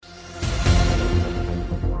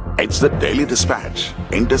It's the Daily Dispatch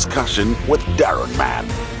in discussion with Darren Mann.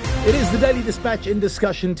 It is the Daily Dispatch in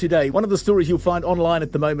discussion today. One of the stories you'll find online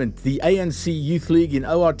at the moment, the ANC Youth League in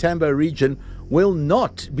OR Tambo region will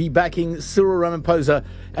not be backing Cyril Ramaphosa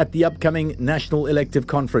at the upcoming National Elective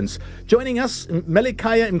Conference. Joining us,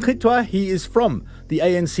 Melikaya Mkhitwa. He is from the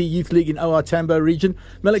ANC Youth League in OR Tambo region.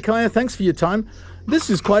 Melikaya, thanks for your time. This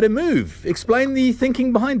is quite a move. Explain the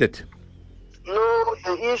thinking behind it. No,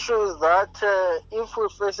 the issue is that if we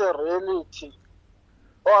face a reality,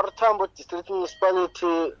 OR Tambo District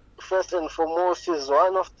Municipality, first and foremost, is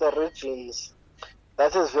one of the regions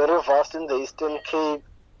that is very vast in the Eastern Cape.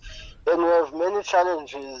 And we have many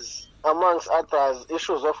challenges, amongst others,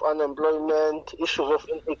 issues of unemployment, issues of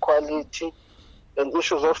inequality, and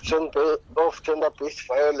issues of gender-based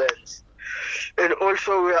violence. And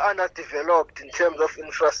also we are underdeveloped in terms of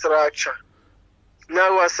infrastructure.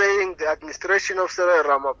 Now we're saying the administration of Cyril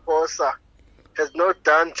Ramaphosa has not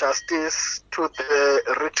done justice to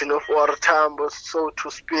the region of OR Tambo, so to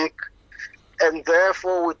speak. And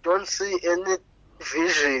therefore we don't see any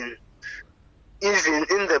vision even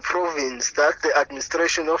in the province that the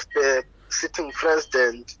administration of the sitting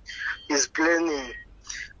president is planning.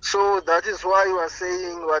 So that is why we are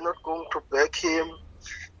saying we are not going to back him.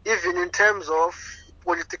 Even in terms of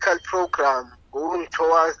political program going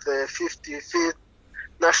towards the 55th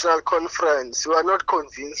National Conference, we are not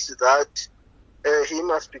convinced that he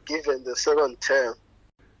must be given the second term.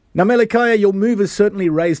 Now, Melikaya, your move has certainly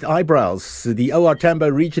raised eyebrows. The OR Tambo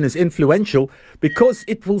region is influential because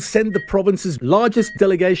it will send the province's largest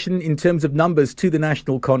delegation in terms of numbers to the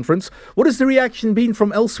national conference. What has the reaction been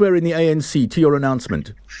from elsewhere in the ANC to your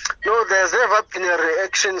announcement? No, there's never been a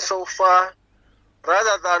reaction so far.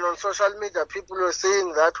 Rather than on social media, people are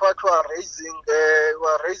saying that what we are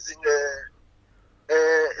raising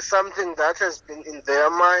something that has been in their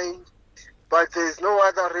mind. But there is no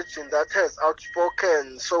other region that has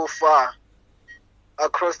outspoken so far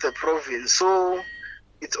across the province. So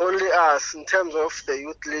it's only us in terms of the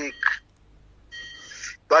Youth League.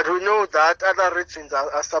 But we know that other regions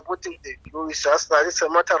are supporting the view. It's just that it's a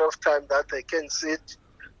matter of time that they can sit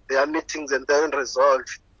their meetings and then resolve.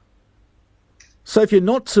 So if you're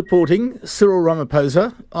not supporting Cyril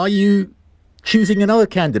Ramaphosa, are you choosing another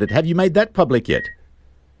candidate? Have you made that public yet?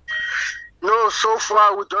 No, so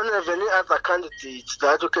far we don't have any other candidates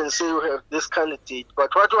that you can say we have this candidate. But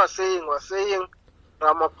what we're saying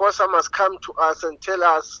Ramaphosa must come to us and tell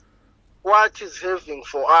us what he's having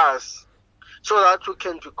for us so that we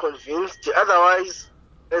can be convinced. Otherwise,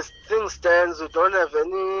 as things stand, we don't have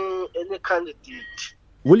any candidate.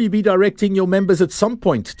 Will you be directing your members at some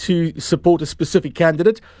point to support a specific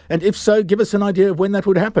candidate? And if so, give us an idea of when that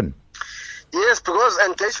would happen. Yes, because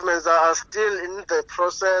engagements are still in the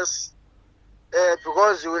process.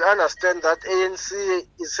 Because you will understand that ANC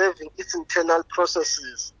is having its internal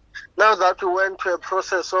processes. Now that we went to a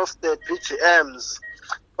process of the BGMs,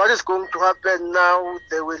 what is going to happen now,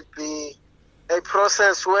 there will be a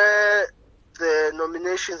process where the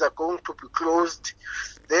nominations are going to be closed.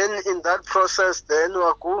 Then in that process, then we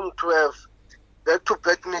are going to have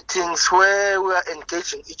back-to-back meetings where we are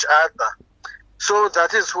engaging each other. So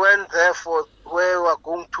that is when, therefore, where we are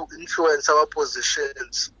going to influence our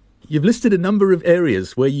positions. You've listed a number of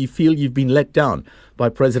areas where you feel you've been let down by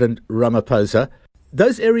President Ramaphosa.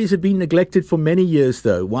 Those areas have been neglected for many years,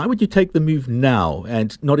 though. Why would you take the move now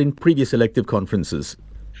and not in previous elective conferences?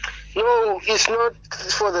 No, it's not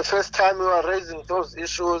for the first time we are raising those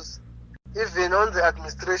issues. Even on the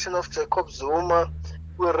administration of Jacob Zuma,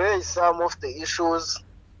 we raised some of the issues.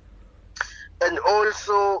 And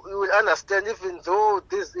also, you will understand, even though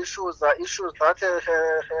these issues are issues that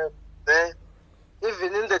have there,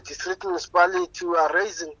 even in the district municipality, we are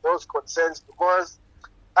raising those concerns because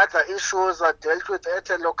other issues are dealt with at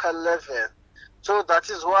a local level. So that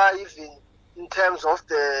is why even in terms of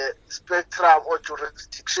the spectrum or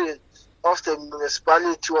jurisdiction of the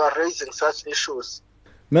municipality, we are raising such issues.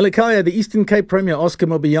 Melikaya, the Eastern Cape Premier Oscar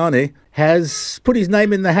Mobiyane has put his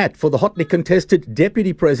name in the hat for the hotly contested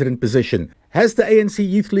Deputy President position. Has the ANC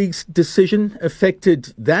Youth League's decision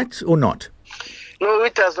affected that or not? No,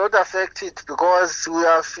 it has not affected because we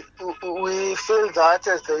feel that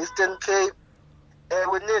as the Eastern Cape,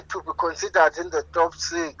 we need to be considered in the top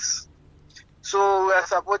 6. So we are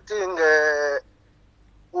supporting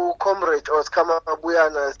Comrade Oscar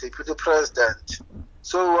Mabuyane as Deputy President.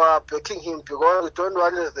 So we are backing him because we don't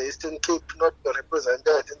want the Eastern Cape not be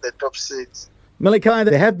represented in the top 6. Melikaya,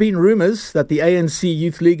 there have been rumours that the ANC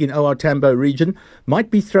Youth League in OR Tambo region might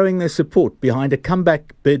be throwing their support behind a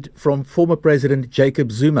comeback bid from former President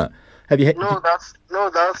Jacob Zuma. Have you No, that's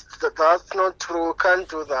not true. Can't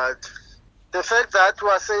do that. The fact that we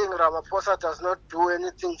are saying Ramaphosa does not do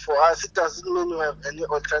anything for us, it doesn't mean we have any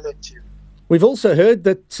alternative. We've also heard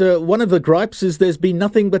that one of the gripes is there's been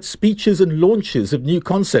nothing but speeches and launches of new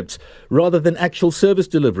concepts rather than actual service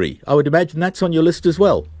delivery. I would imagine that's on your list as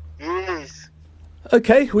well. Yes.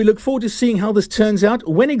 Okay, we look forward to seeing how this turns out.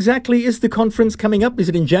 When exactly is the conference coming up? Is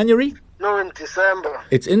it in January? No, in December.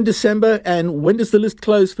 It's in December, and when does the list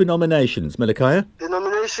close for nominations, Malachi? The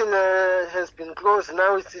nomination has been closed.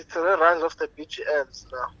 Now it's the runs of the BGMs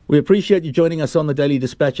now. We appreciate you joining us on the Daily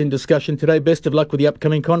Dispatch in discussion today. Best of luck with the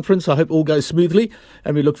upcoming conference. I hope all goes smoothly,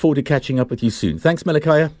 and we look forward to catching up with you soon. Thanks,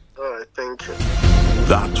 Malachi. All right, thank you.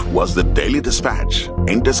 That was the Daily Dispatch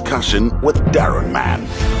in discussion with Darren Mann.